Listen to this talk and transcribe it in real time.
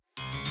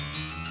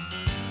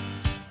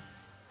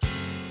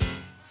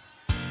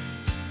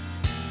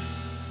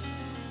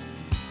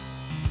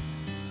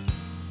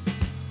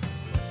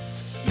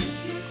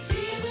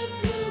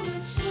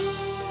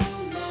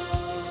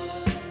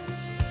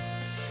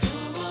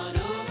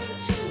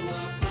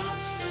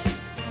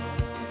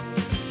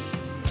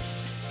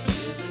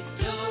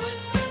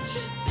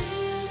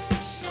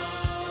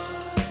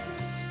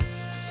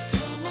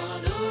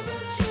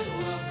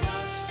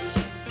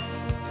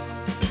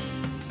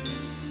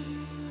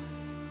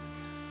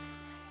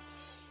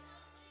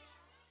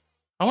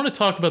I want to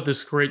talk about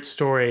this great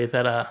story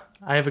that I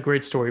have a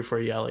great story for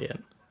you,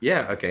 Elliot.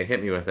 Yeah, okay,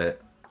 hit me with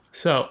it.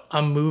 So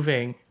I'm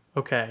moving,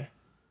 okay,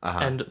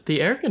 and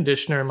the air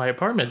conditioner in my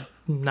apartment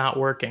not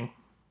working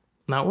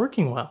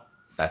well.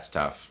 That's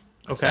tough.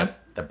 It's Okay,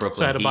 the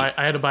Brooklyn so heat.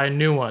 I had to buy a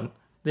new one.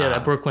 Yeah,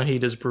 that Brooklyn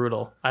heat is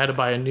brutal. I had to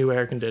buy a new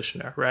air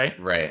conditioner, right?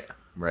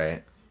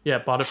 Right. Yeah,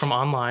 bought it from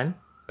online.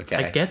 Okay.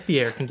 I get the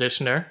air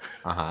conditioner.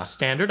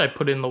 Standard. I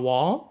put it in the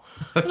wall,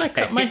 and I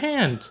cut my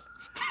hand.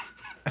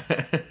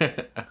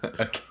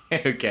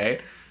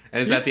 okay.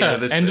 And is that the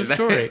end of the end of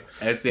story?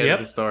 That's the end of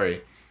the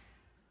story.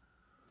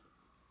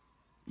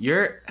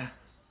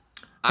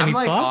 I'm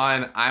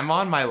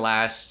on my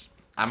last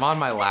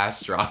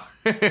straw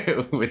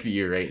with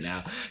you right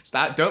now.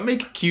 Stop! Don't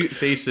make cute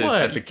faces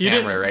at the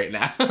camera right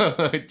now.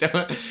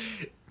 Don't.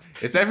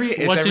 It's every.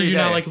 It's what every did you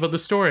day. not like about the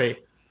story?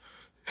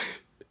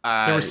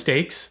 There were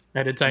stakes. I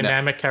had a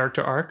dynamic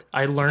character arc.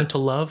 I learned to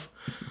love.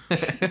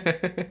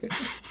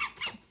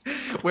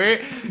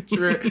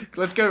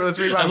 Let's go. Let's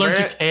rewind. I learned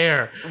to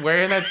care.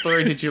 Where in that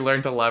story did you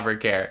learn to love or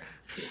care?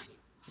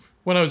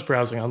 When I was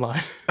browsing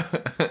online.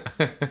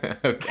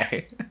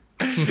 Okay.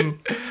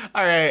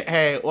 All right.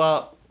 Hey,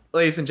 well,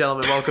 ladies and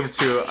gentlemen, welcome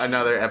to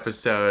another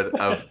episode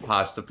of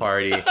Pasta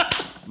Party.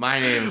 My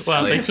name's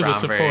Elliot thanks for the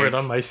support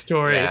on my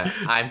story. Yeah,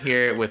 I'm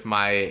here with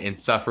my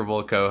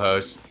insufferable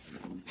co-host,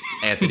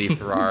 Anthony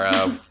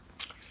Ferraro.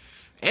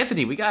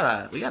 Anthony, we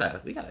got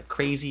a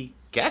crazy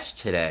guest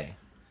today.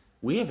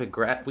 We have a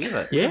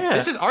yeah.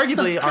 This is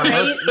arguably our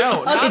most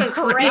not a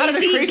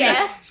crazy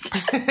guest.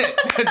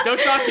 Don't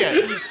talk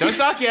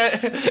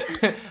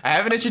yet. I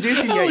haven't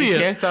introduced you yet. You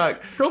can't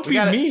talk. Don't be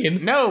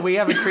mean. No, we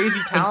have a crazy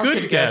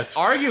talented guest.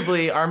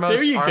 Arguably our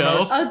most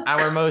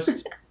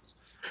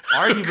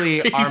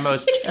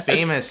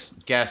famous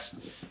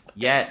guest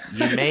yet.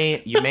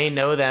 You may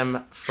know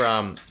them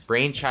from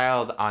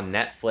Brainchild on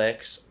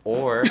Netflix,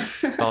 or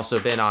also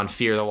been on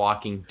Fear the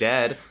Walking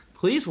Dead.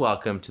 Please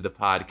welcome to the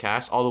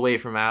podcast, all the way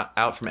from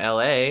out from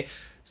LA,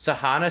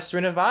 Sahana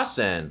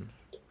Srinivasan.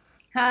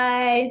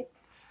 Hi.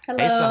 Hello.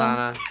 Hey,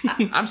 Sahana.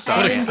 I'm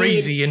sorry. What a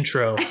crazy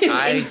intro.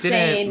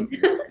 Insane.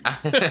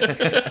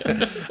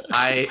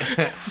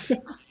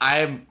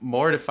 I'm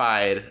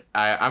mortified.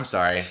 I'm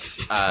sorry.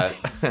 I'm sorry.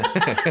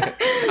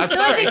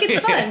 I think it's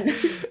fun.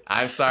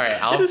 I'm sorry.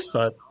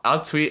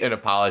 I'll tweet an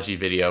apology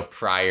video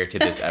prior to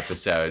this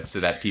episode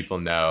so that people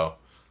know.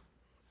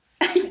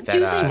 I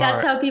do think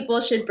that's how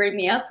people should bring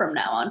me up from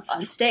now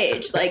on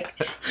stage. Like,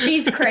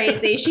 she's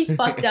crazy. She's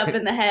fucked up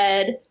in the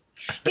head.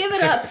 Give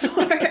it up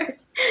for her.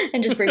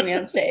 And just bring me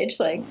on stage.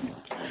 Like,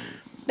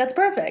 that's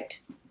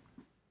perfect.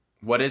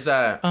 What is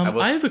I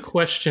have a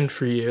question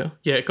for you.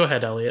 Yeah, go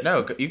ahead, Elliot.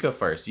 No, you go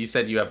first. You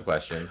said you have a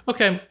question.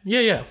 Okay,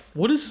 yeah.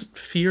 What is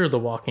Fear the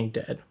Walking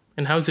Dead?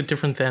 And how is it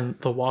different than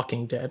The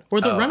Walking Dead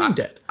or The Running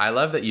Dead? I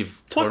love that you've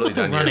totally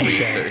done your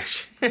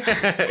research.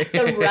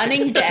 The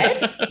Running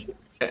Dead?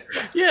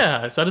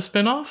 Yeah, is that a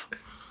spinoff?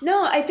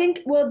 No, I think,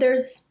 well,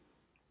 there's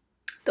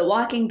The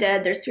Walking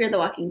Dead, there's Fear the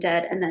Walking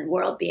Dead, and then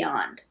World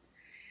Beyond.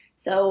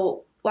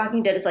 So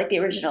Walking Dead is like the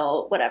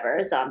original,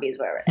 whatever, zombies,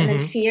 whatever. And then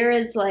Fear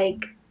is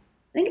like,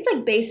 I think it's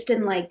like based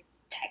in like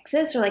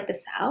Texas or like the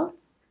South.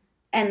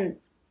 And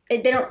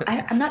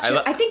I'm not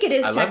sure. I think it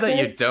is Texas. I love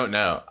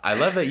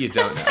that you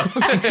don't know.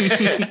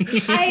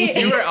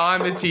 You were on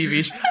the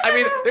TV show. I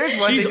mean, there's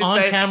one thing to say. She's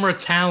on-camera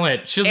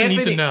talent. She doesn't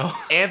need to know.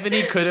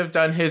 Anthony could have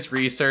done his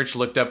research,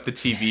 looked up the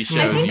TV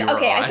shows you were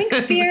on. I think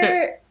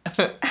Fear...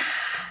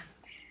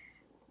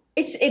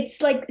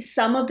 It's like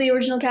some of the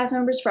original cast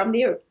members from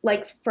The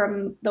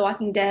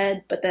Walking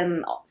Dead, but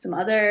then some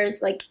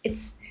others. Like,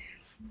 it's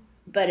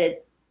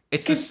the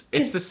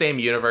same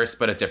universe,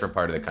 but a different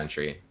part of the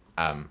country.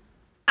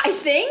 I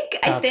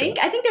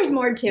think there's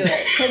more to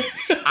it, because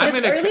I'm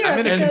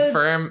gonna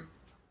confirm.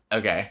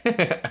 Okay,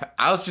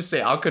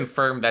 I'll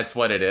confirm that's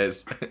what it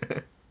is.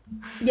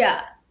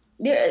 Yeah,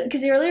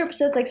 because the earlier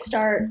episodes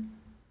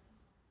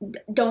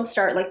don't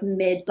start like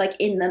mid, like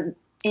in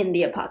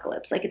the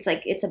apocalypse, like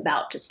it's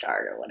about to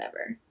start or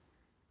whatever,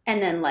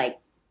 and then like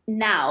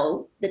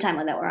now the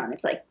timeline that we're on,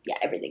 it's like, yeah,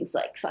 everything's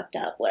like fucked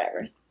up,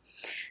 whatever.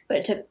 But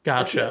it took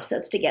a few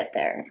episodes to get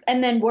there,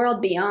 and then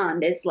World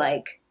Beyond is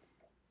like,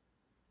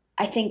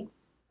 I think,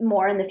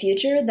 more in the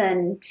future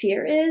than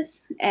Fear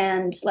is,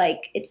 and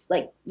like it's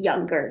like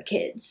younger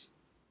kids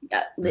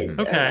that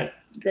like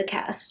the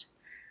cast.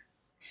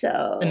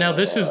 So, and now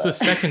this is the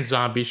second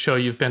zombie show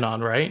you've been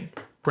on, right?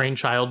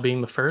 Brainchild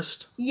being the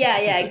first. Yeah,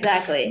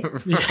 exactly.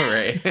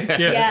 Right.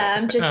 Yeah,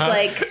 I'm just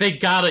like, they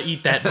gotta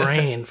eat that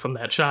brain from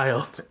that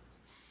child.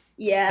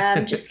 Yeah,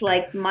 I'm just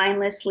like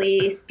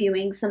mindlessly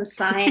spewing some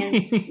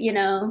science,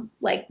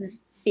 like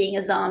being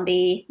a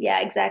zombie.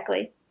 Yeah,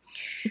 exactly.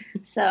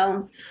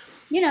 So,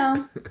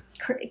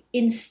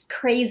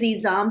 crazy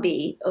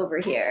zombie over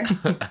here,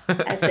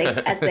 as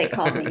they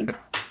call me.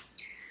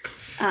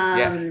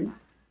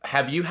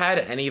 Have you had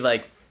any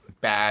like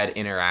bad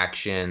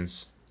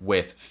interactions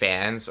with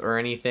fans or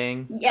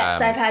anything? Yes,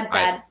 I've had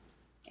bad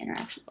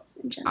interactions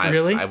in general.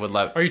 Really? I would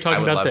love. Are you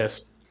talking about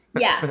this?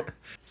 Yeah.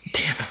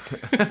 Damn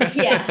it.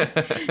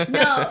 Yeah.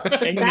 No,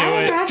 I knew bad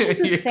it.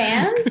 interactions with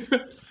fans. I've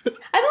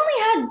only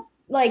had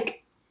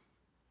like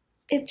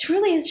it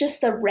truly is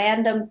just the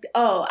random.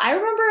 Oh, I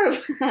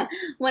remember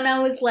when I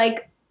was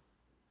like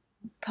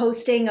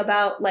posting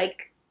about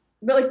like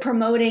really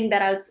promoting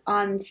that I was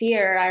on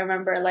Fear. I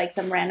remember like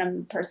some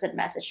random person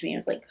messaged me and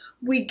was like,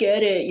 "We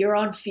get it, you're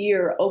on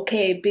Fear.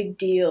 Okay, big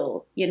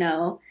deal," you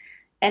know.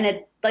 And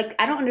it like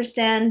I don't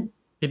understand.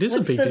 It is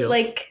What's a big deal.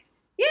 Like,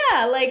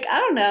 yeah, like I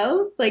don't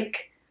know,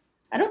 like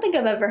I don't think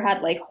I've ever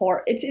had like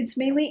horror. It's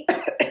mainly,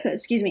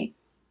 excuse me,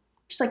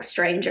 just like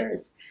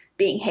strangers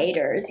being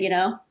haters, you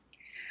know.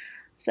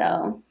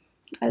 So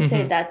I would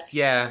say that's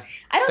Yeah.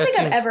 I don't that think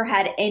I've seems- ever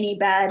had any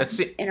bad That's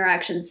it.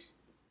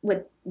 interactions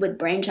with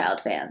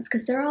Brainchild fans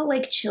because they're all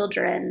like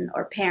children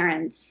or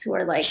parents who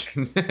are like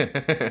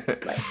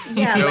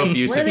yeah, No like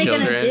abuse what are of they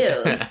children. gonna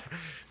do?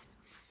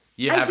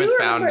 You I haven't do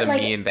found remember, the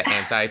like- meme, the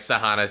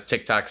anti-Sahana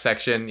TikTok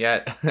section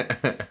yet?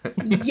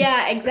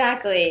 Yeah,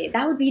 exactly.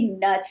 That would be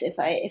nuts if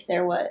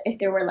there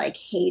were like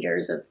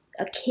haters of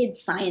a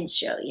kid's science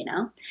show, you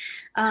know.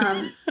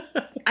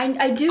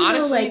 I do Honestly,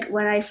 know like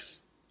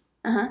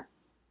when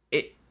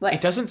What?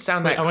 It doesn't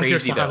sound Wait, that I want to hear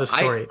crazy though. Sahana's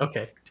story.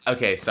 Okay.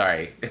 Okay,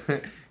 sorry.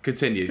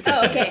 Continue.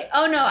 Oh, okay.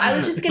 Oh no, I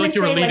was just I feel gonna like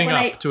you were say like leading when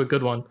up I to a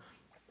good one.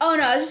 oh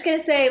no, I was just gonna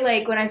say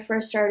like when I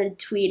first started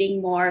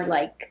tweeting more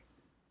like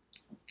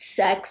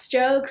sex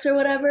jokes or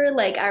whatever,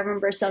 like I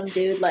remember some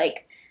dude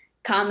like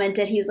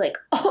commented, he was like,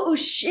 "Oh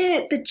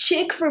shit, the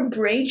chick from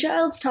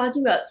Brainchild's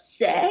talking about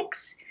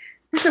sex."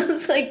 I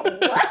was like,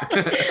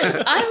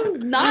 "What? I'm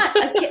not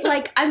a kid.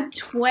 Like I'm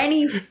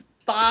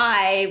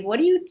 25. What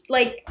do you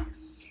like?"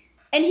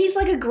 And he's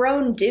like a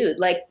grown dude.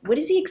 Like, what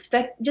does he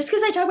expect? Just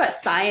because I talk about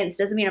science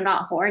doesn't mean I'm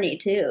not horny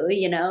too.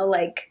 You know,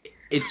 like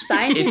It's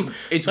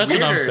Scientists- It's That's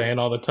what I'm weirder. saying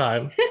all the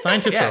time.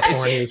 Scientists Yeah, are it's-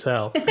 horny as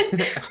hell.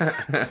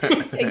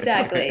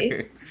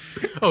 exactly.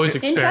 Always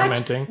In fact,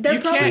 experimenting. they're You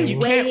probably can't-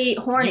 way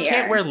hornier. You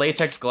can't wear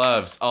latex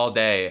gloves all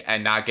day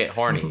and not get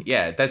horny.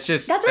 Yeah, that's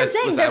just That's what I'm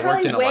saying. They're I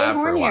worked in a probably way lab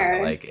for a while.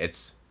 hornier. Like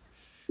it's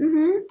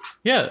Mm-hmm.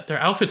 Yeah, their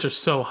outfits are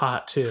so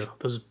hot too.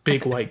 Those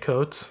big white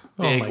coats.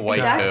 big oh my white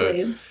God.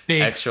 Exactly. coats,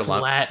 Big extra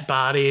lump. flat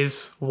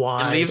bodies.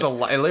 Wide.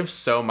 It leaves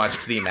so much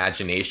to the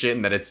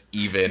imagination that it's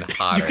even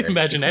hotter. You can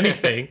imagine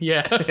anything.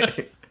 Yeah. I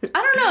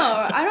don't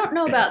know. I don't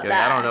know about You're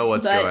that. like, I don't know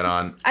what's but going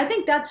on. I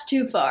think that's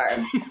too far.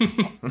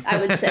 I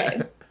would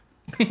say.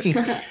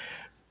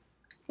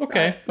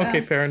 Okay.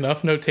 Okay. Fair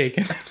enough. No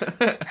taken.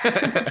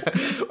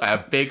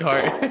 A big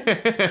heart.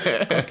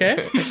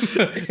 Okay.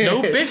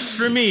 No bits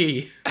for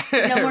me.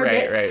 No more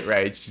right, bits.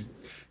 right. She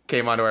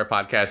came onto our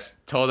podcast,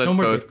 told us No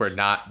more both bits.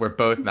 we're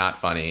both not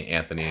funny,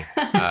 Anthony.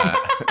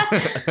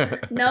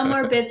 No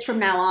more bits from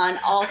now on.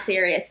 All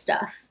serious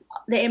stuff.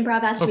 The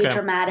improv has to be Okay.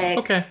 dramatic.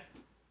 Okay.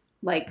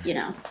 Like, you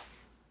know,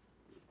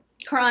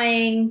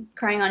 crying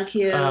on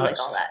cue, like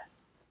all that.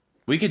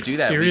 We could do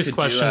that. Serious we could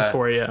question do,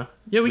 for you.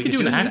 Yeah, we could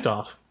do an a act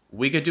off.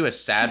 We could do a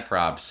sad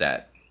prov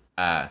set.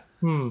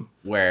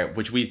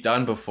 Which we've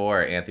done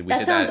before, Anthony. We That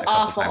did that sounds a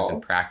couple times awful.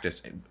 in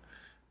practice.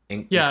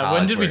 In Yeah. college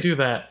When did we where- do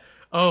that?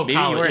 Oh, Maybe you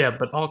college. were- Yeah,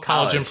 but all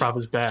college college. improv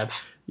is bad.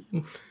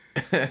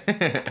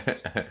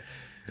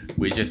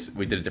 we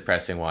did a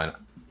depressing one.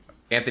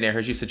 Anthony, I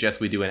heard you suggest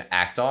we do an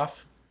act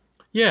off.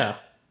 Yeah.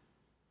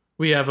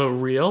 We have a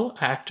real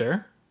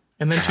actor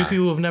and then two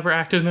people who've never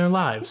acted in their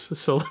lives.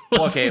 So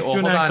let's Okay, do well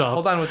an act off.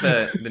 hold on with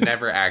the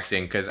never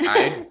acting because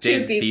I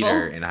did people.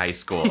 theater in high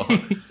school.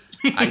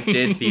 I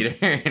did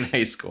theater in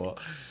high school.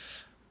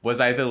 Was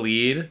I the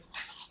lead?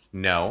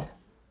 No.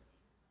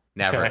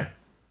 Never. Okay.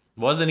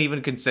 Wasn't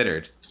even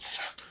considered.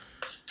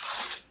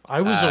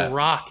 I was a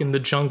rock in the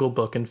Jungle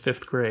Book in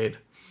 5th grade.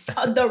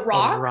 The A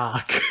Rock?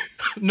 rock.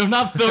 No,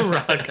 not the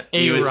rock.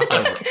 He A was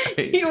rock.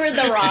 You were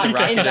The Rock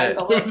Rock in get a-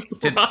 Jungle Book.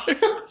 Did-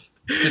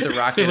 Did the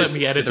Rock They get let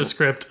me edit the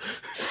script.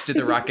 Did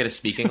the Rock get a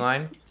speaking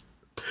line?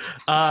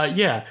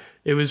 Yeah,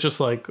 it was just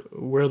like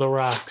we're the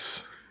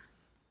rocks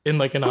in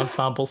like an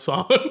ensemble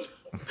song.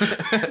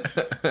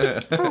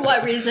 For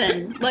what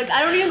reason? Like,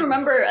 I don't even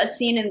remember a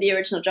scene in the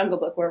original Jungle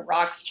Book where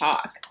rocks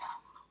talk.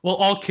 Well,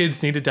 all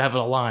kids needed to have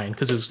a line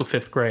because it was the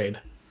 5th grade.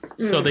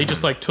 So they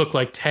just like took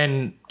like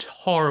 10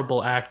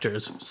 horrible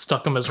actors,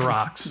 stuck them as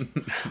rocks,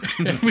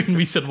 and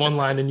we said one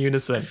line in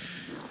unison.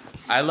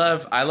 I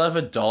love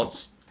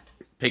adults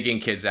picking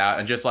kids out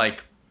and just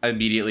like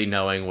immediately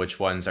knowing which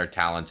ones are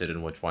talented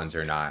and which ones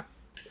are not.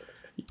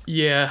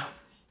 Yeah,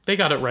 they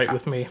got it right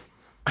with me.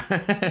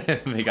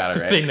 They got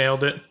it right. They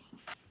nailed it.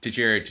 Did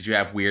you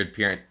have weird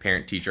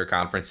parent teacher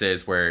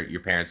conferences where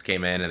your parents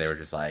came in and they were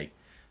just like,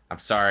 "I'm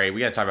sorry, we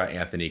gotta talk about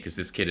Anthony because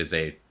this kid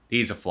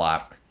he's a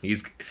flop.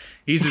 He's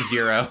a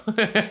 0.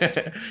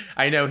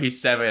 I know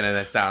he's 7 and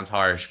that sounds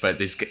harsh, but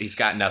he's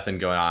got nothing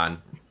going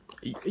on."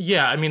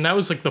 Yeah, I mean that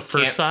was like the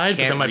first Can't- side, but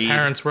can't then my read.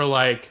 parents were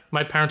like,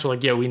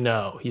 "Yeah, we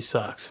know he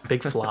sucks.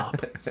 Big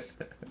flop."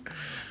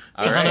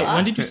 All So, Hannah, right.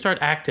 when did you start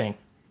acting?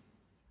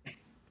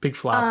 Big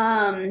flop.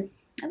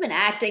 I've been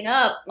acting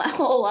up my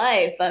whole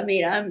life. I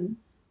mean,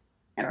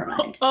 never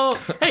mind. Oh,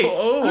 hey,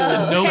 Oh.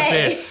 listen, no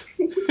hey. bits.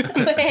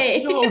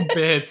 Hey. No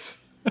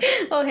bits.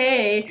 Oh,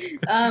 hey.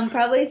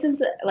 Probably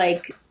since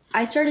like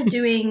I started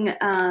doing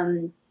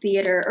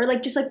theater or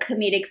like just like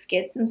comedic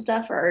skits and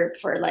stuff or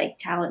for like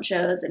talent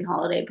shows and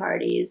holiday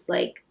parties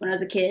like when I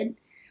was a kid.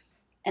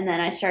 And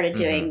then I started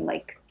doing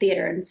like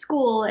theater in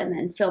school and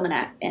then film and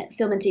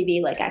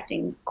TV like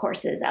acting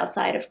courses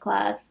outside of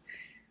class.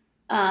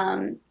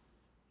 And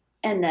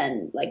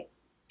then like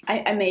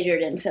I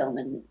majored in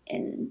film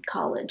in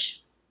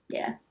college.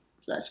 Yeah.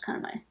 So that's kind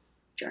of my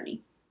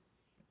journey.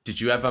 Did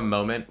you have a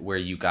moment where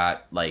you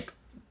got like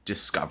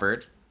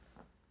discovered?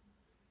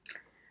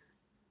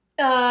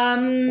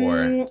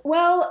 Or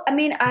Well, I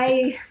mean,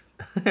 I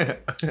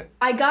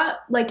got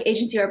like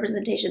agency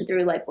representation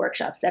through like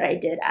workshops that I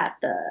did at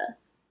the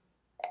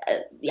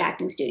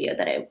acting studio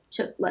that I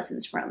took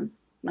lessons from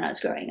when I was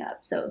growing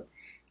up. So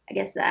I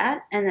guess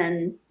that, and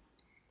then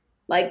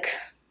like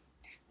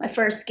my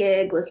first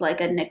gig was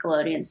like a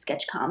Nickelodeon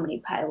sketch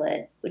comedy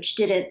pilot, which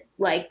didn't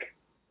like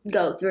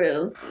go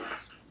through.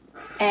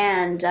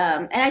 And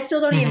I still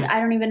don't even I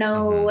don't even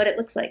know what it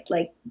looks like.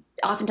 Like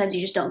oftentimes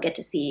you just don't get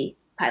to see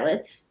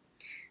pilots,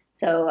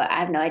 so I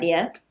have no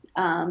idea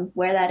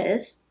where that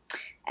is.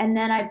 And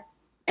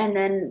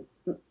then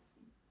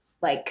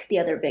like the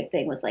other big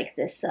thing was like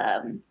this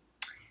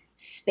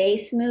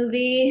space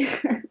movie,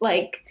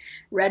 like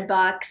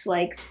Redbox,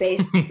 like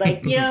space,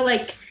 like you know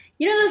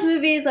those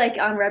movies like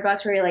on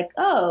Redbox where you're like,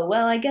 oh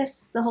well, I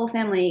guess the whole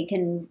family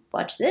can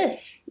watch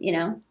this.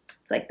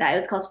 It's like that. It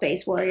was called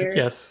Space Warriors.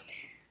 Yes.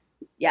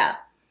 Yeah.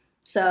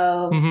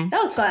 So that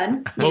was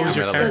fun. What was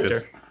your I character?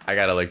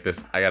 gotta look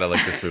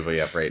this movie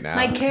up right now.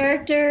 My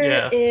character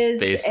Yeah. is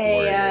Space a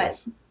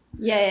Warriors.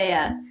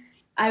 yeah.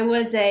 I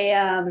was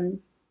a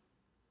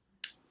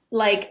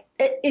like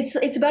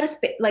it's about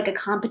like a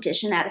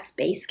competition at a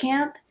space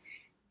camp,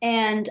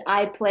 and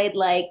I played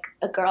like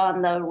a girl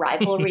on the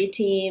rivalry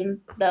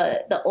team,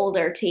 the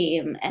older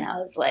team, and I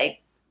was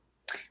like,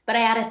 but I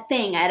had a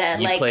thing. I had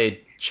a You like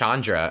played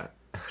Chandra.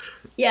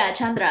 yeah,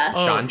 Chandra.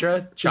 Oh,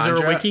 Chandra? Is there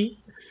a wiki?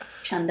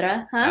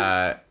 Chandra,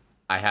 huh?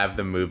 I have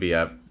the movie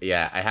up.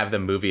 Yeah, I have the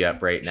movie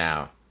up right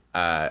now.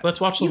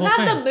 Let's watch the You whole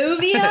have thing. the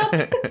movie up?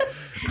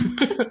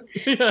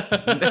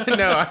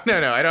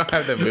 No, I don't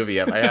have the movie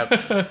up. I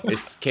have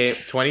it's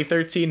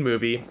 2013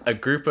 movie. A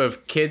group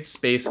of kid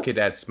space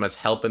cadets must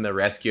help in the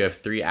rescue of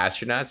 3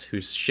 astronauts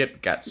whose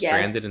ship got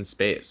stranded Yes. in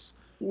space.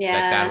 Yeah.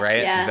 Does that sound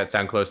right? Yeah. Does that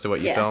sound close to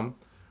what you Yeah. filmed?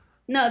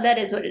 No, that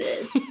is what it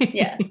is.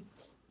 Yeah.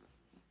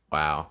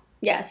 Wow.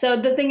 Yeah. So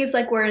the thing is,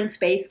 like, we're in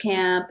space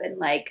camp and,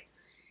 like,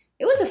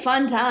 it was a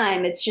fun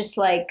time. It's just,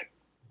 like,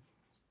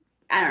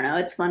 I don't know.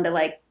 It's fun to,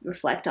 like,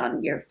 reflect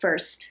on your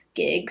first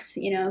gigs,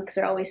 because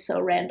they're always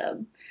so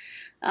random.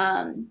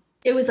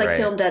 It was, like, Right.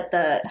 filmed at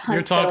the You're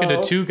Huntsville. talking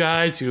to 2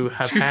 guys who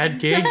have had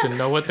gigs and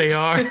know what they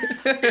are,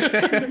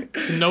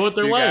 know what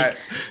they're like.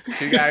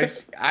 Two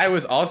guys. I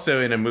was also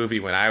in a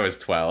movie when I was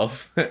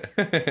 12.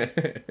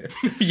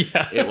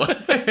 Yeah. It was.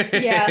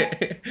 Yeah.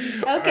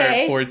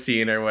 Okay. Or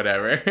 14 or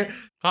whatever.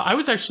 I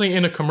was actually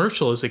in a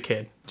commercial as a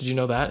kid. Did you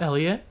know that,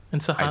 Elliot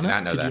and Sahana? I did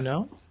not know Did that. you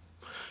know?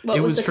 What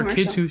It was was the for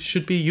commercial? kids who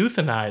should be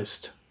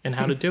euthanized and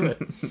how to do it.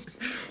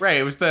 Right.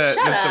 It was the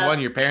Shut up.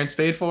 one your parents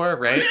paid for,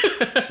 right?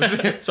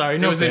 Sorry,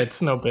 It no was an-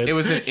 bits, no bits. It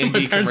was an My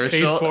indie parents paid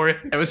commercial. for it.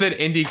 It was an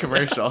indie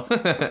commercial.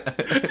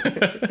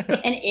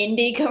 An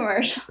indie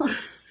commercial.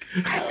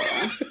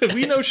 Oh.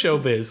 We know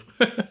showbiz.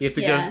 You have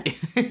to Yeah.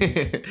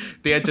 go.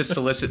 They had to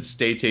solicit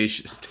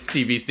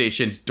TV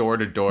stations door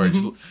to door,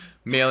 just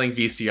mailing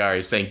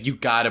VCRs saying, "You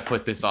got to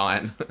put this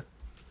on."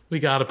 We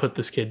got to put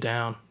this kid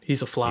down.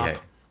 He's a flop. Yeah.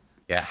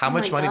 Yeah. How Oh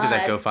much my money did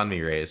that God.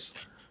 GoFundMe raise?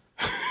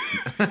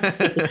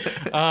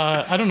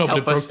 I don't know, but Help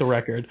it broke us. the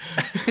record.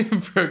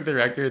 Broke the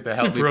record. The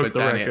help me Broke put the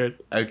down record.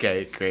 it.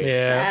 Okay, great.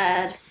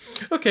 Yeah. Sad.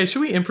 Okay, should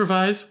we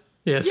improvise?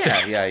 Yes.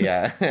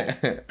 Yeah.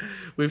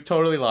 We've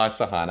totally lost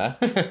Sahana.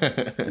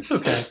 It's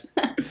okay.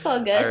 It's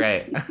all good. All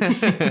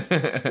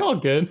right. All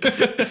good.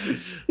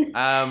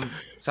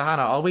 Sahana,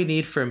 all we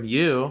need from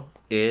you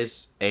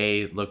is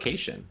a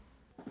location.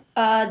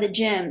 The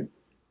gym.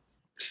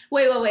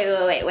 Wait.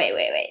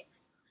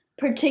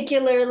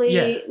 Particularly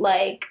Yeah.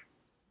 like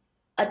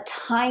a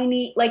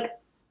tiny, like,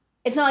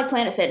 it's not like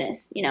Planet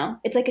Fitness,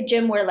 It's like a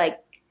gym where like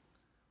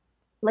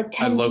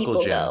 10 local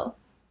people gym. go.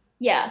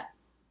 Yeah.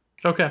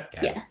 Okay.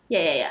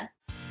 Yeah.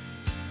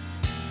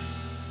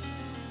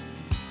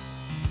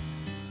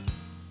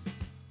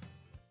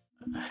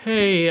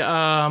 Hey,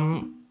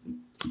 I'm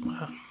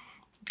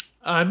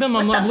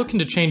looking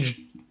to change.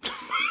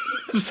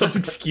 So,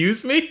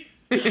 excuse me?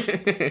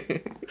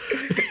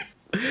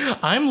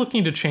 I'm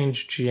looking to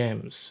change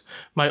gyms.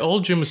 My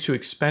old gym was too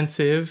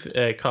expensive.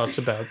 It cost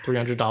about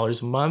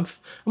 $300 a month.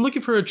 I'm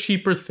looking for a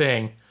cheaper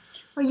thing.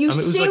 Are you It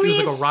was serious?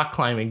 like a rock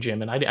climbing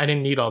gym, and I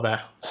didn't need all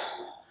that.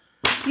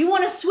 You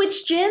want to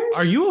switch gyms?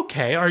 Are you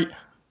okay?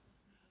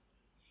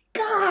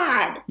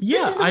 God. Yeah,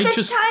 This is the I fifth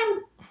just-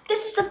 time.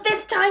 This is the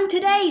 5th time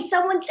today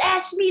someone's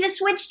asked me to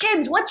switch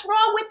gyms. What's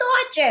wrong with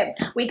our gym?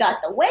 We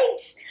got the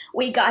weights.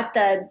 We got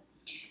the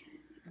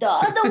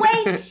other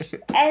weights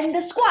and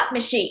the squat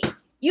machine.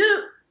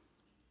 You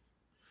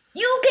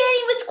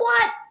can't even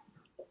squat.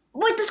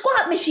 with the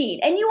squat machine,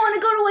 and you want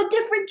to go to a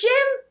different gym?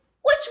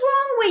 What's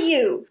wrong with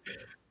you?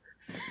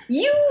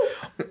 You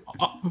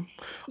All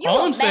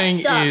are I'm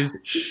saying messed up.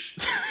 is,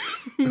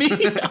 I'm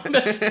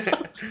messed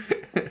up.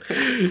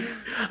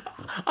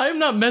 I'm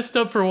not messed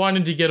up for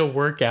wanting to get a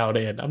workout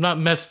in. I'm not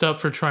messed up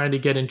for trying to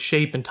get in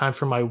shape in time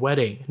for my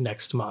wedding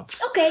next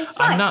month. Okay,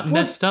 fine. I'm not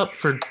messed up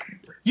for.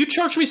 You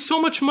charge me so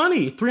much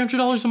money,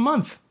 $300 a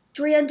month.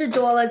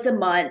 $300 a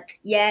month,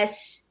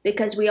 yes,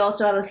 because we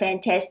also have a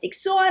fantastic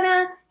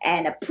sauna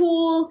and a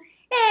pool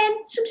and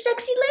some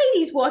sexy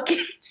ladies walking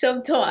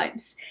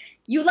sometimes.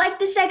 You like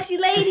the sexy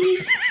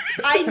ladies?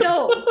 I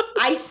know.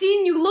 I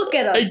seen you look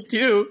at them. I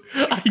do.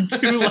 Like.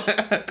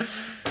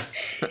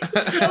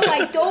 So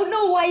I don't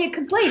know why you're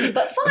complaining,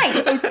 but fine.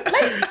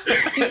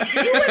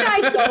 You and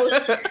I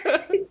both.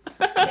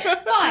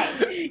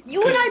 Fine.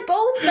 You and I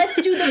both,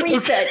 let's do the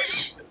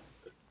research.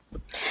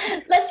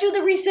 Let's do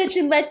the research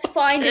and let's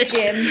find a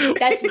gym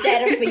that's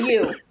better for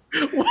you.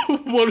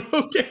 What?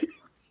 Okay.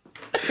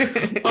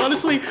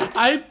 Honestly,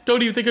 I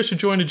don't even think I should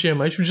join a gym.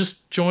 I should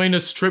just join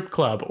a strip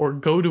club or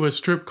go to a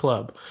strip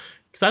club.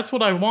 Because that's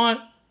what I want.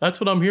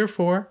 That's what I'm here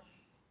for.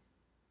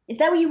 Is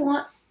that what you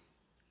want?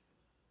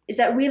 Is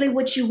that really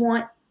what you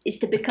want? Is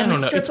to become I a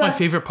don't know. stripper? It's my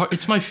favorite part.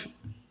 It's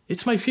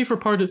my favorite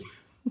part of.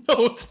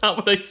 No, it's not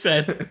what I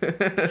said.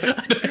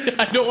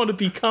 I don't want to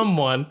become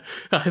one.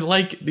 I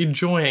like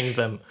enjoying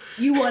them.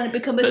 You want to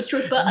become a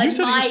stripper You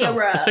said it yourself.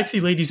 admirer. The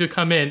sexy ladies who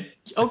come in.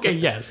 Okay,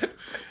 yes.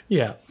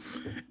 Yeah.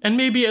 And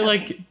maybe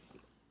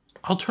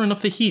I'll turn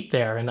up the heat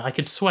there and I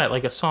could sweat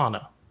like a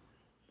sauna.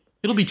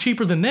 It'll be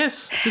cheaper than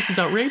this. This is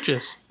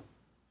outrageous.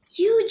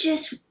 You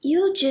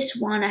just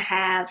want to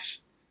have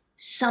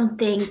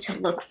something to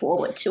look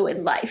forward to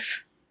in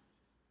life.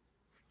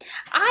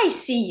 I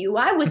see you.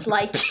 I was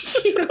like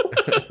you.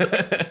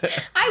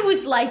 I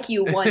was like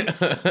you once.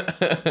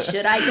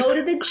 Should I go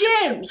to the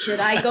gym? Should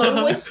I go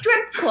to a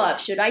strip club?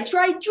 Should I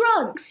try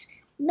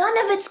drugs? None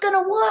of it's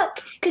gonna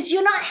work because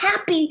you're not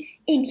happy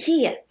in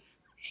here.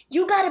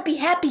 You gotta be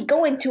happy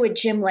going to a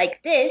gym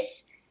like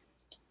this,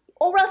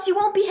 or else you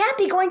won't be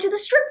happy going to the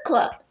strip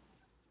club.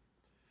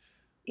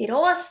 It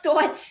all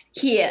starts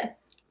here.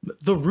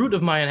 The root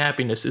of my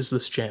unhappiness is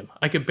this gym.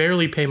 I could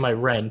barely pay my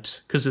rent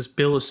because this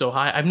bill is so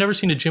high. I've never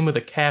seen a gym with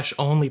a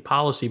cash-only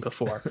policy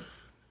before.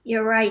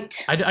 You're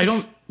right. I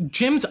don't...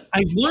 Gyms...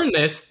 I've learned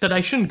this, that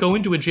I shouldn't go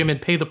into a gym and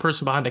pay the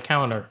person behind the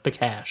counter the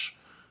cash.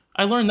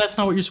 I learned that's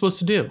not what you're supposed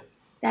to do.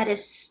 That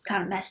is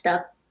kind of messed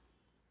up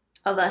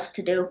of us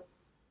to do.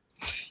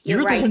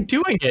 You're right. the one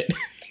doing it.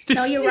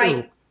 No, you're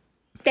right.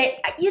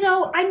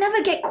 I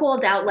never get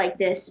called out like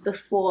this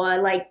before.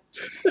 Like,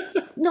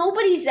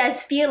 nobody's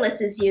as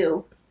fearless as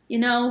you,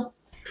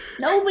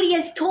 Nobody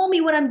has told me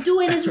what I'm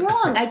doing is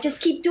wrong. I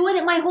just keep doing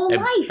it my whole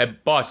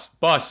life. Boss,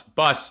 you're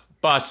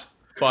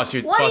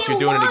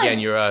doing it again.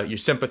 You're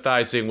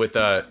sympathizing with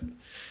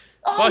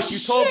boss, you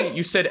told me,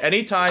 you said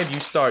anytime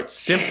you start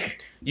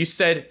you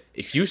said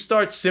if you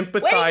start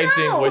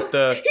sympathizing with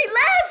the He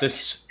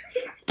left!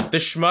 the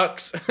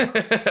schmucks.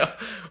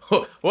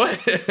 What?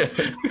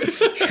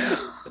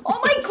 Oh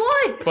my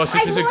god! Boss,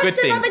 this is a good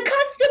thing. I lost another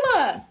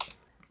customer!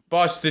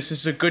 Boss, this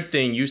is a good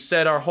thing. You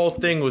said our whole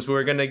thing was we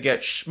were going to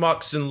get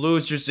schmucks and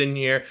losers in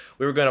here.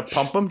 We were going to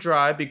pump them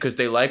dry because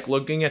they like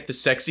looking at the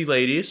sexy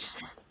ladies,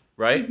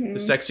 right? Mm-hmm. The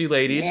sexy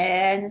ladies.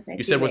 Yeah, the sexy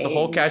You said was the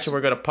whole catch, and we're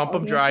going to pump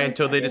them dry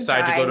until they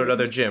decide to go to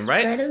another gym,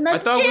 right? I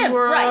thought we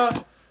were...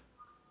 Right.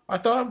 I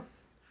thought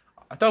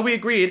we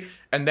agreed.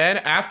 And then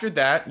after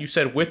that, you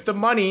said with the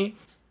money,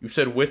 you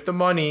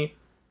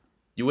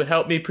would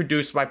help me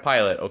produce my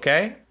pilot,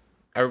 okay?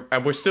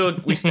 And we still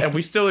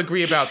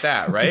agree about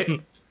that, right?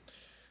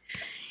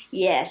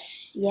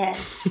 Yes.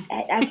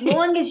 As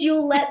long as you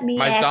let me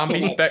my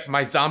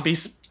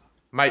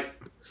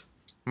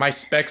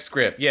spec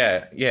script.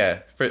 Yeah.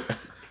 For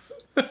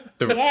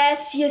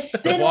yes, you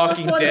spin the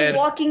Walking off on Dead the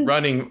Walking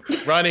running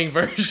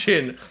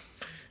version.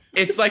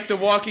 It's like the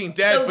Walking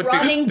Dead, but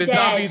the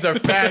zombies are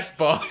fast,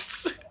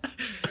 boss.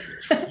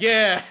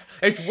 Yeah,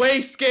 it's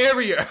way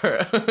scarier.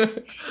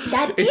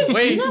 It's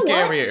way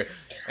scarier.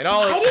 And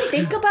I didn't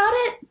think about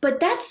it, but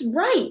that's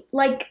right.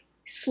 Like,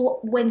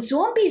 when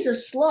zombies are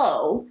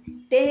slow,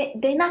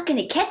 they're not going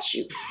to catch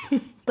you.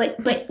 But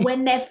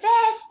when they're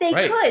fast, they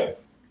could.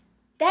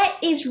 That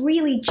is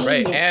really genius.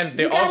 Right, and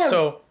they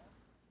also...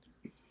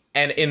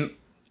 And in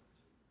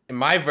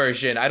my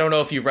version, I don't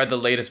know if you read the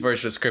latest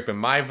version of the script. In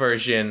my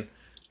version...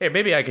 Hey,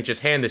 maybe I could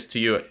just hand this to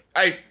you.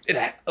 A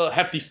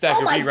hefty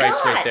stack of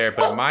rewrites right there.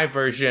 But in my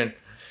version...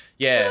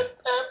 Yeah.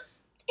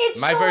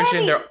 It's my so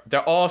version, heavy.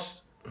 they're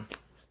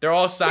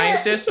all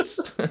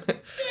scientists.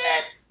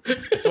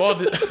 It's all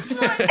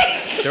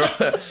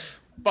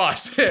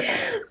boss,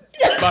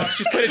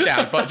 just put it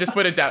down. But just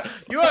put it down.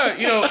 You are,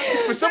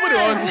 for someone who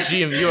owns a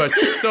gym, you are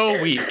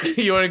so weak.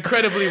 You are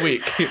incredibly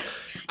weak.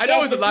 I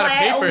know it's a lot of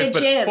papers,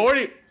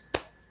 but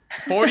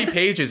 40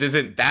 pages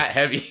isn't that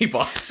heavy,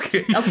 boss.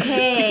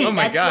 Okay, oh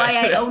my that's God.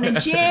 why I own a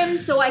gym,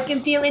 so I can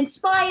feel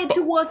inspired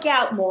to work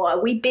out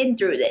more. We've been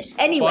through this.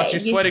 Anyway, boss,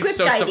 you're your sweating script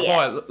so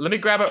idea. Let me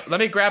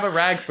grab a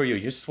rag for you.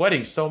 You're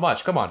sweating so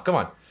much. Come on.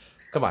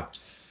 Come on.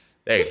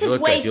 There This you is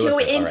look way good. You too look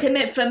good. All right.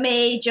 intimate for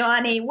me,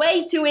 Johnny.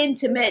 Way too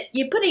intimate.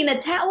 You're putting a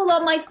towel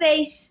on my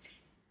face.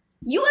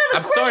 You have a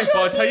I'm crush sorry,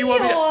 on boss. How me, you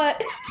want me to-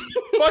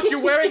 or- Boss,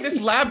 you're wearing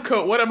this lab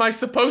coat. What am I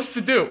supposed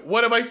to do?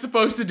 What am I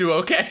supposed to do,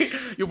 okay?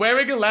 You're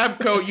wearing a lab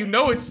coat. You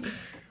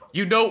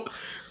know.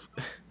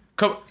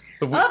 Come.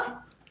 Oh.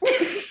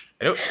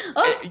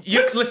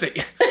 Listen,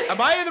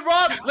 am I in the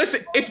wrong?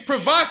 Listen, it's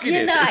provocative.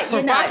 You're not, it's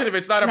you're not. provocative.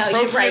 It's not No, you're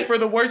appropriate right. for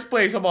the worst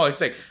place. I'm always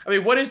saying. I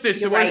mean, what is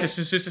this? You're What is right. this?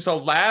 Is this a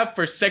lab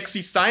for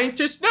sexy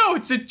scientists? No,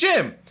 it's a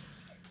gym.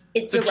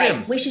 You're a right.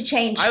 gym. We should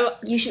change.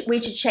 We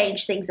should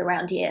change things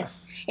around here.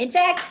 In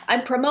fact,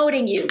 I'm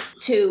promoting you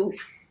to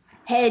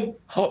head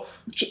Oh,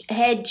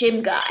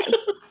 gym guy.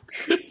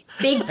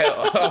 Big.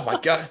 oh my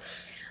god.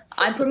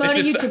 I'm promoting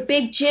This you is- to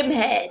big gym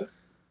head.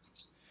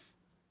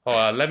 Hold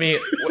on, let me.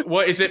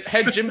 What is it?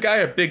 Head gym guy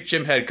or big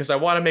gym head? Because I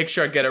want to make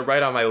sure I get it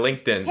right on my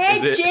LinkedIn.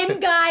 Head Is it gym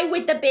guy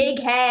with the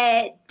big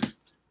head.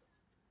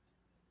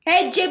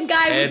 Head gym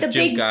guy with head the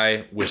gym big.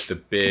 guy with the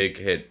big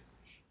head?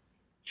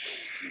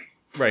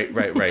 Right.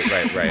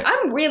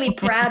 I'm really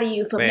proud of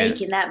you for Man.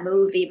 making that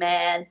movie,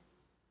 man.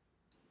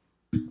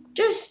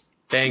 Just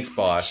Thanks,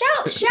 boss.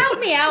 shout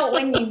me out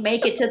when you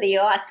make it to the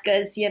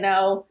Oscars, you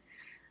know.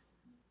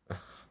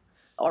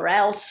 Or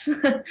else.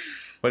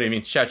 What do you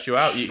mean? Shout you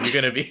out? You're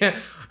gonna be.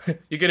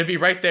 You're gonna be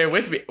right there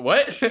with me.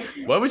 What?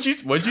 What'd you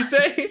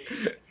say?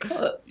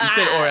 You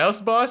said or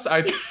else, boss. Are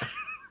you?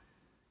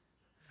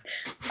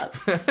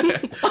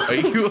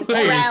 Hey, Or is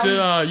it,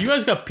 else. you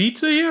guys got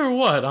pizza here or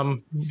what?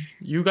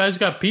 You guys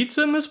got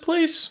pizza in this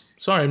place?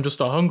 Sorry, I'm just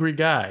a hungry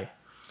guy.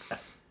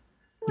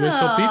 You guys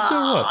sell pizza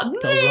or what? Aw,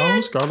 man.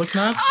 Calzones, garlic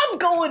knots, I'm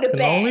going to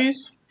bed.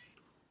 cannolis?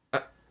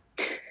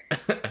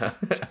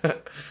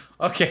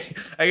 Okay,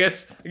 I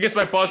guess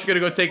my boss is gonna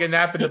go take a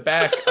nap in the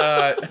back.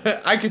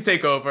 I can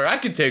take over.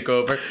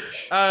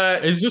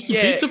 Is this a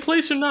yeah. pizza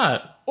place or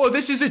not? Well,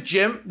 this is a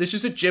gym,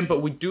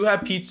 but we do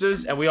have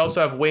pizzas, and we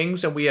also have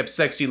wings, and we have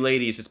sexy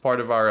ladies. It's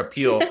part of our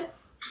appeal.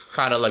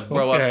 Kind of like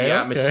bro up Okay, the okay.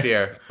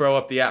 atmosphere. Bro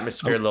up the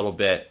atmosphere a little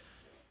bit.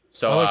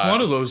 So, I like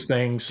one of those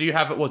things. do you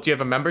have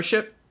a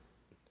membership?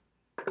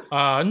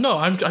 No,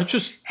 I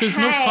just there's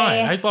no Hi.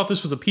 sign. I thought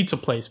this was a pizza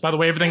place. By the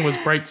way, everything was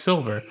bright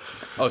silver.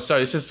 Oh,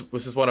 sorry. This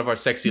is one of our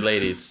sexy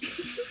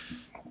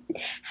ladies.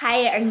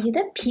 Hi, are you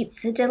the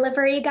pizza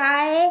delivery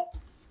guy?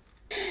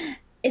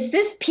 Is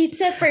this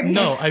pizza for me?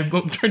 No, I'm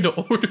trying to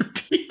order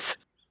pizza.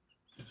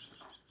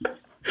 All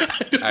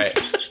right.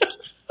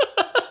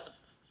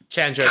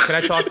 Chandra, can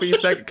I talk to you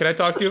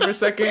for a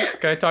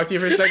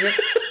second?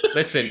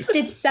 Listen,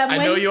 Did someone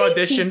I know you say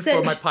auditioned pizza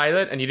for my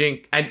pilot, and you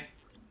didn't. And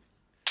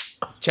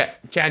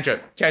Chandra,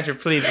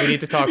 please, we need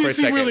to talk You for a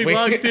seem second. really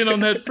locked in on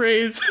that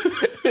phrase.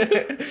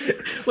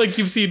 Like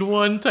you've seen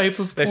one type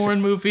of Listen,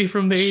 porn movie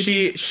from the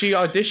 80s. She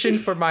auditioned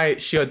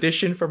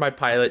for my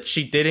pilot.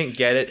 She didn't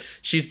get it.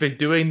 She's been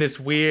doing this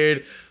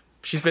weird.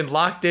 She's been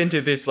locked into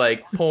this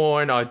like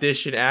porn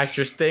audition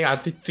actress thing. I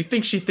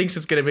think she thinks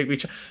it's gonna make me.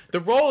 The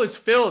role is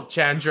filled,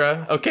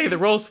 Chandra. Okay, the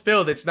role's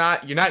filled. It's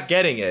not. You're not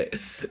getting it.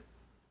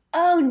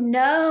 Oh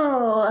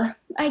no.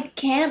 I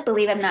can't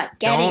believe I'm not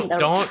getting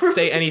Don't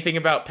say anything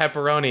about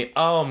pepperoni.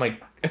 Oh my.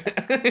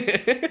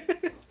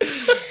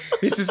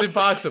 This is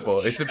impossible.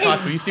 It's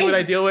impossible. You see what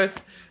I deal with?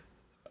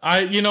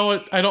 You know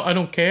what? I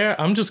don't care.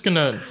 I'm just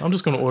gonna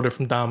order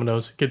from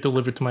Domino's. Get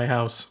delivered to my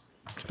house.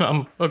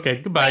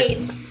 Okay. Goodbye.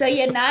 Wait, so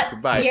you're not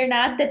Goodbye. you're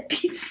not the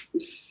pizza.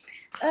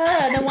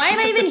 Then why am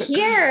I even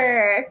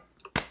here?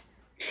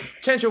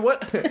 Chandra,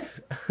 what?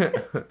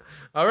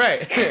 All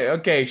right.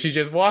 Okay, she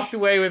just walked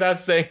away without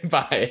saying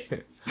bye.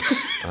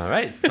 All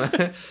right.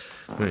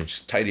 I'm going to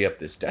just tidy up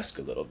this desk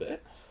a little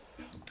bit.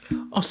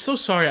 Oh, so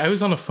sorry. I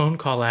was on a phone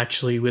call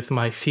actually with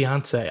my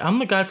fiance. I'm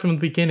the guy from the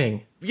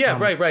beginning. Yeah,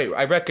 right.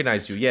 I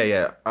recognize you.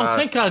 Yeah. Oh,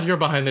 thank God you're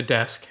behind the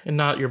desk and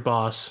not your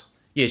boss.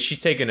 Yeah, she's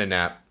taking a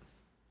nap.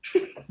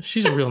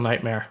 She's a real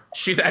nightmare.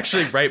 She's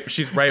actually right.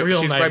 She's right.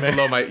 Real She's nightmare. right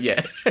below my.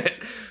 Yeah.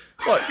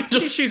 Well,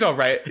 she's all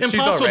right. She's all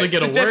Impossible right. to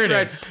get a The death word in.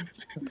 threats.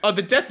 Oh,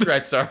 the death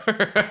threats are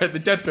the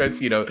death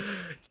threats. You know,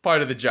 it's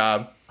part of the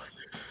job.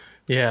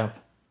 Yeah.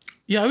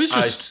 Yeah, I was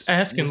just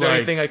asking, Is there like,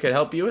 anything I could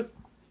help you with?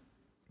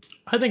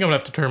 I think I'm gonna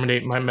have to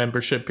terminate my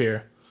membership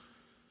here.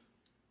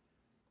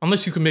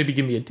 Unless you can maybe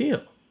give me a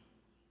deal.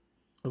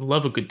 I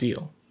love a good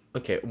deal.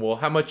 Okay. Well,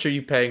 how much are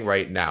you paying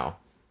right now?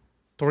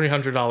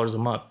 $300 a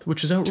month,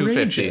 which is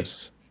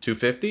outrageous.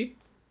 $250?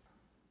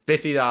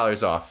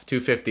 $50 off.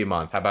 $250 a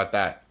month. How about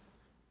that?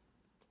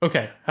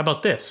 Okay, how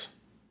about this?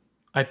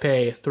 I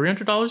pay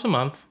 $300 a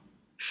month,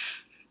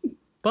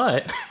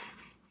 but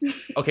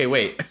Okay,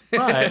 wait.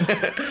 I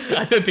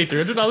pay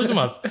 $300 a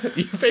month.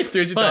 You pay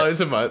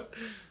 $300 a month.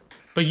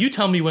 But you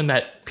tell me when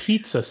that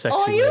pizza sexy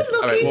Are you lady-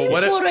 looking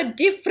well, what for a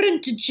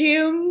different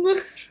gym?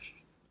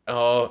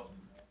 Oh,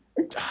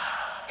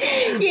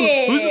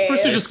 Yeah. Who's this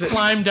person just Yes.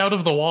 climbed out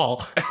of the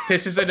wall?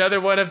 this is another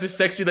one of the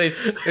sexy ladies.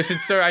 Listen,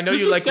 sir, I know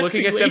This you is like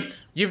looking sexy at lady. them.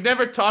 You've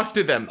never talked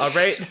to them, all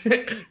right?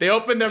 They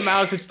open their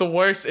mouths. It's the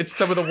worst. It's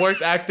some of the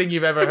worst acting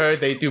you've ever heard.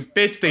 They do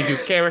bits. They do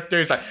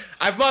characters.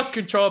 I've lost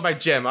control of my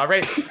gym, all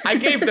right? I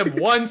gave them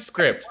one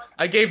script.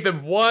 I gave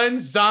them one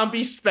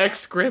zombie spec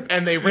script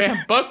and they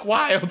ran buck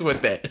wild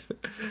with it.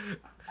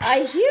 I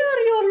hear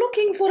you're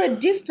looking for a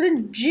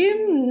different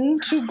gym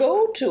to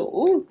go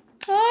to.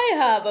 I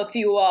have a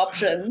few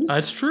options.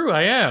 That's true,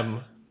 I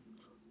am.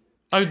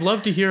 I would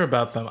love to hear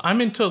about them.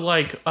 I'm into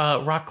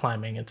rock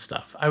climbing and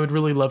stuff. I would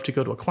really love to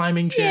go to a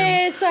climbing gym.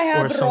 Yes, I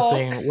have or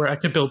something rocks. where I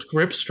could build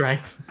grip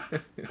strength.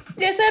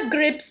 Yes, I have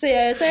grips.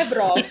 Yes, I have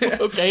rocks.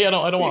 Okay, I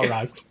don't want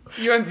rocks.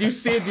 You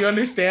see it? Do you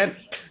understand?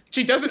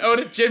 She doesn't own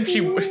a gym.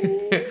 She's one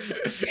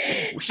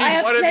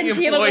have of the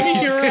plenty of Let me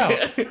hear her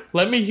employees. out.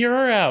 Let me hear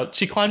her out.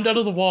 She climbed out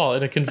of the wall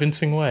in a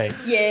convincing way.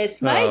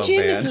 Yes, my Oh,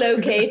 gym is man.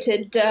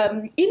 located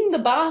in the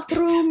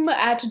bathroom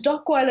at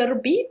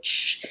Dockweiler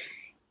Beach.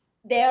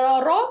 There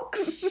are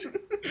rocks,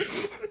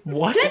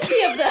 What?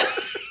 plenty of them.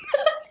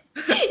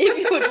 If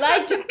you would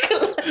like to,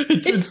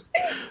 It's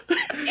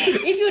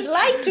if you'd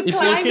like to it's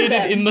climb located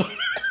them, in the.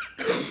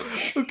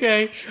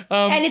 Okay.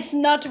 and it's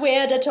not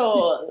weird at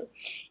all.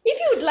 If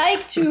you would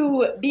like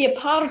to be a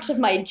part of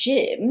my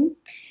gym,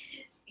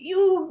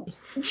 you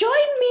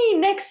join me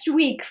next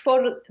week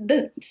for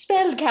the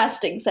spell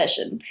casting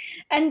session.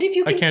 And if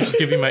you I can, can't just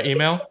give you my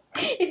email.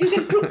 if you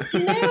can prove,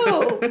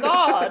 no,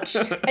 God,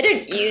 I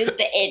don't use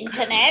the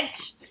internet.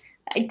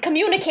 I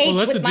communicate Well,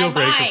 that's with a deal my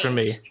breaker mind. for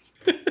me.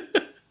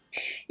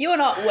 You're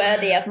not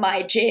worthy of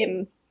my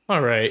gym.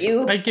 All right.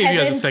 You I gave you guys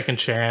a peasant. second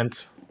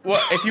chance. Well,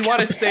 if you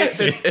want to stay at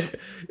this,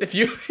 if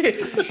you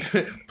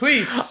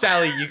please,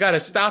 Sally, you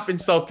gotta stop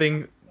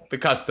insulting the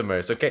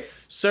customers, okay,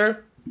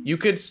 sir? You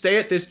could stay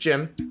at this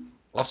gym.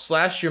 I'll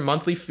slash your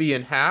monthly fee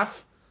in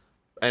half,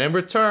 and in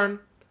return,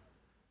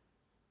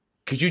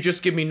 could you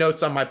just give me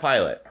notes on my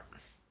pilot?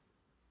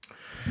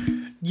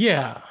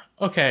 Yeah.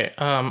 Okay.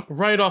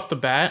 Right off the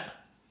bat,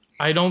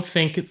 I don't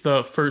think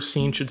the first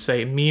scene should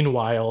say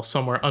 "meanwhile"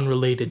 somewhere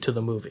unrelated to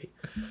the movie.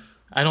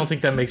 I don't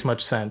think that makes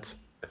much sense.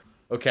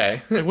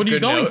 Okay. Like, what are you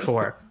Good going note.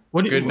 for?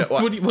 What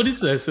is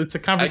this? It's a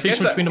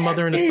conversation between a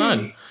mother and a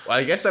son. Well,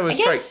 I guess I was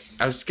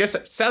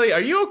Sally,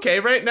 are you okay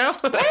right now?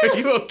 Are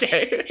you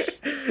okay?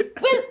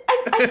 Well,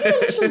 I feel a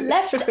little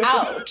left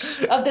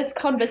out of this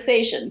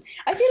conversation.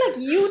 I feel like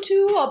you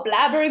two are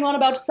blabbering on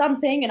about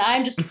something, and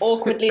I'm just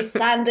awkwardly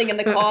standing in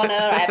the corner.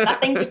 I have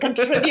nothing to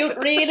contribute,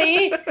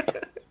 really.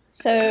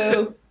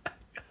 So,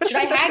 should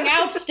I hang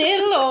out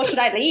still, or should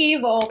I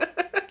leave? Or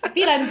I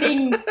feel I'm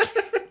being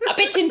a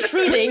bit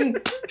intruding.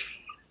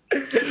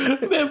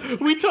 Man,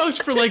 we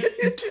talked for like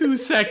 2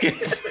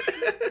 seconds.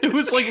 It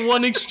was like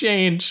one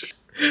exchange.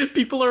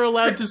 People are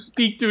allowed to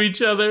speak to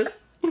each other.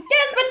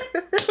 Yes,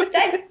 but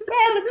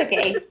it's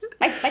okay.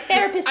 My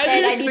therapist said I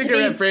I need a need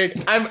cigarette to be. break.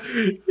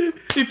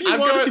 If you I'm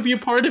wanted going- to be a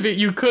part of it,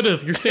 you could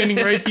have. You're standing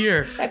right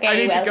here. Okay, I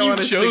need well, to go on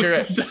a chose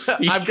cigarette. to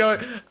speak.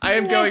 I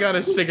am going on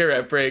a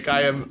cigarette break.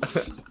 I am.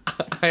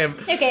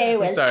 Okay,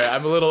 well. Sorry,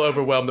 I'm a little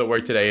overwhelmed at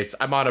work today.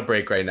 I'm on a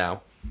break right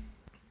now.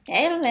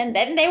 Well, and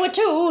then they were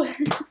too.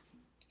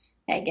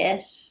 I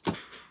guess.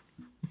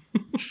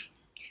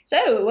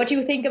 So, what do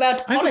you think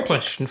about I have a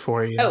politics? question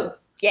for you. Oh,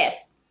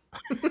 yes.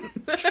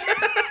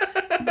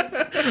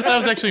 That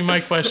was actually my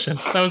question.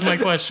 That was my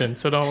question,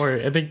 so don't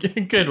worry. I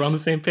think good. We're on the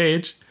same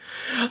page.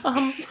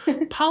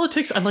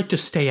 Politics, I'd like to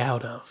stay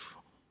out of.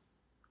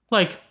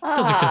 Like,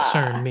 doesn't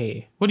concern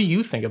me. What do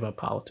you think about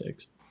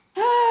politics?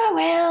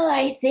 Well,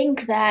 I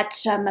think that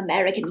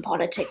American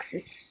politics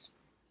is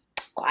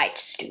quite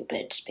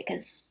stupid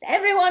because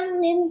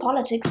everyone in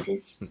politics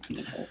is,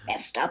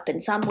 messed up in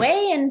some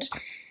way, and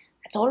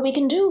that's all we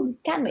can do,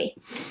 can we?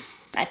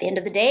 At the end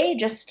of the day,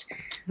 just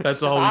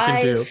That's all we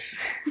can do.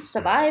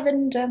 survive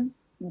and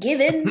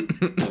give in,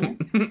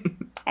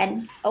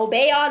 and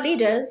obey our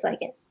leaders, I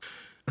guess.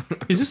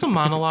 Is this a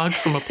monologue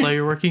from a play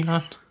you're working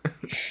on?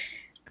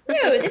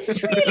 No, this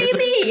is really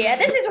me.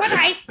 This is what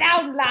I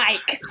sound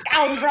like,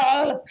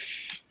 scoundrel.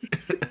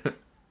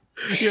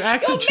 Your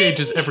accent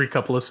changes every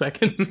couple of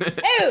seconds.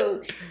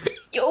 Oh,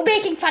 you're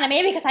making fun of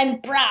me because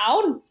I'm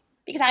brown?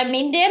 Because I'm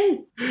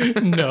Indian?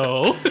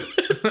 No. What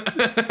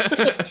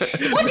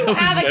do you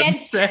have Never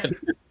against? said.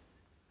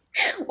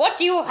 What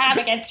do you have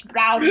against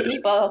brown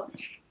people?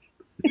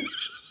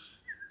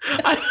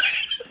 I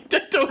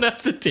don't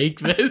have to take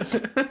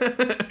this.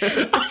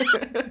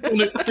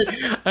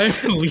 I'm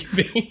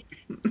leaving.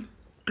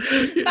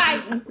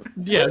 Fine.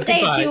 Yeah, Good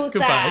day goodbye. to you,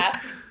 Goodbye.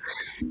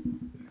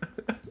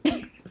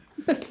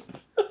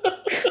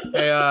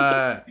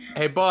 sir.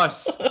 Hey,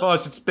 boss,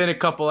 it's been a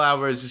couple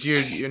hours. Is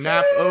your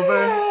nap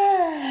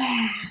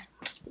over?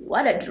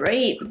 What a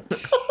dream.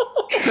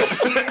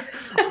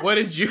 What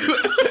did you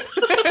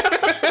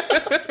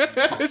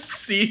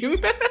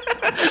scene?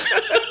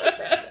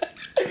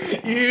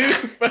 You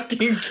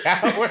fucking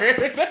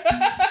coward.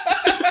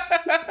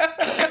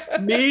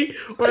 Me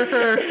or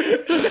her?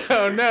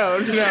 No.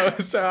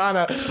 So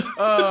Anna,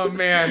 oh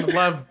man,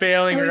 love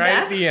bailing Are we right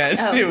back? at the end.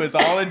 Oh. It was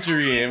all a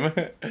dream.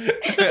 What a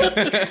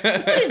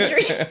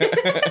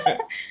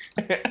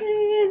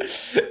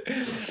dream.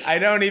 I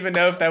don't even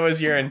know if that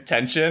was your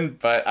intention,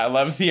 but I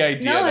love the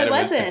idea No, that it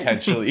wasn't.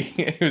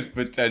 was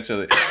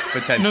potentially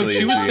No,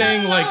 she a was dream.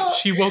 saying like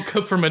she woke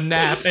up from a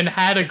nap and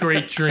had a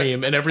great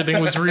dream and everything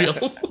was real.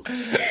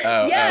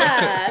 Oh,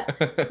 Yeah.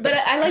 But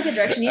I like the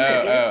direction you took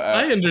it.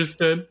 I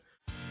understood.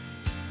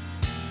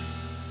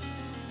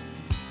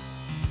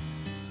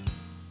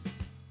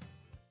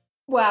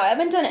 Wow, I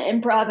haven't done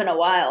improv in a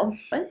while.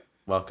 What?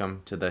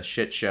 Welcome to the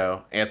shit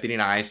show. Anthony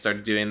and I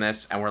started doing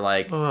this, and we're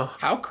like, Ugh.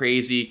 how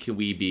crazy can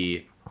we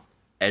be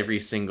every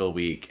single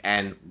week?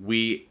 And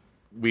we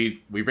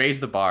raise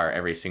the bar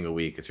every single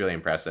week. It's really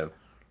impressive.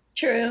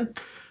 True.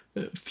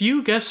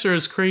 Few guests are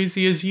as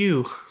crazy as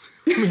you.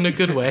 In a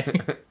good way.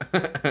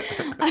 I'm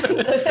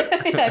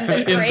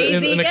the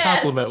crazy in a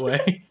guest. compliment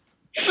way.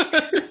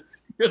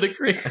 You're the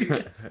crazy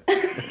guest.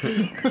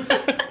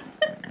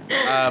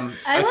 I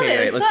love Okay,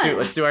 it. It was fun.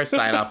 let's do our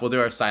sign off. We'll do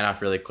our sign off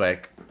really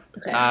quick.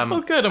 Okay. Oh,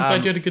 good. I'm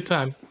glad you had a good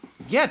time.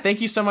 Yeah, thank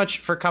you so much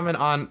for coming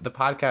on the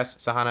podcast,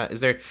 Sahana.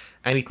 Is there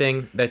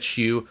anything that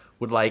you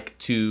would like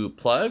to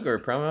plug or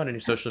promote on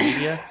your social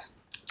media?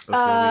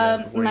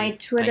 before my you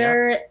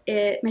Twitter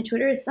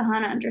is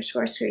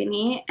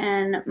Sahana_Srini,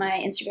 and my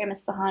Instagram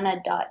is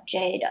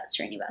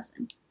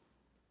sahana.j.srinivasan.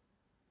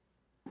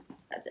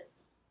 That's it.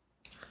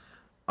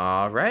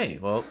 All right.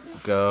 Well,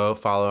 go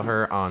follow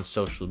her on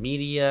social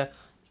media.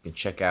 You can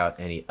check out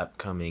any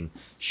upcoming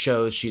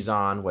shows she's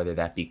on, whether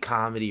that be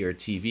comedy or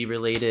TV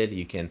related.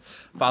 You can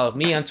follow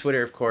me on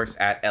Twitter, of course,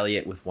 at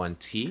Elliot with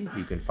 1T.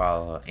 You can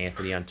follow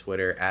Anthony on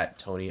Twitter at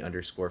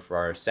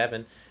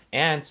Tony_Ferraro7.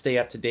 And stay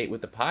up to date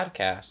with the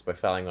podcast by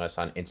following us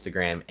on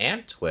Instagram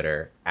and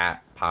Twitter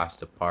at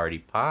Pasta Party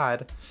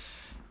Pod.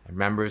 And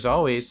remember, as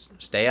always,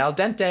 stay al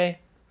dente.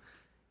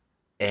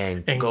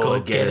 And go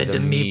get the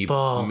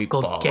meatball.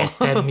 Go get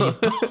that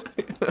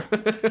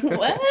meatball.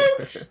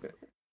 What?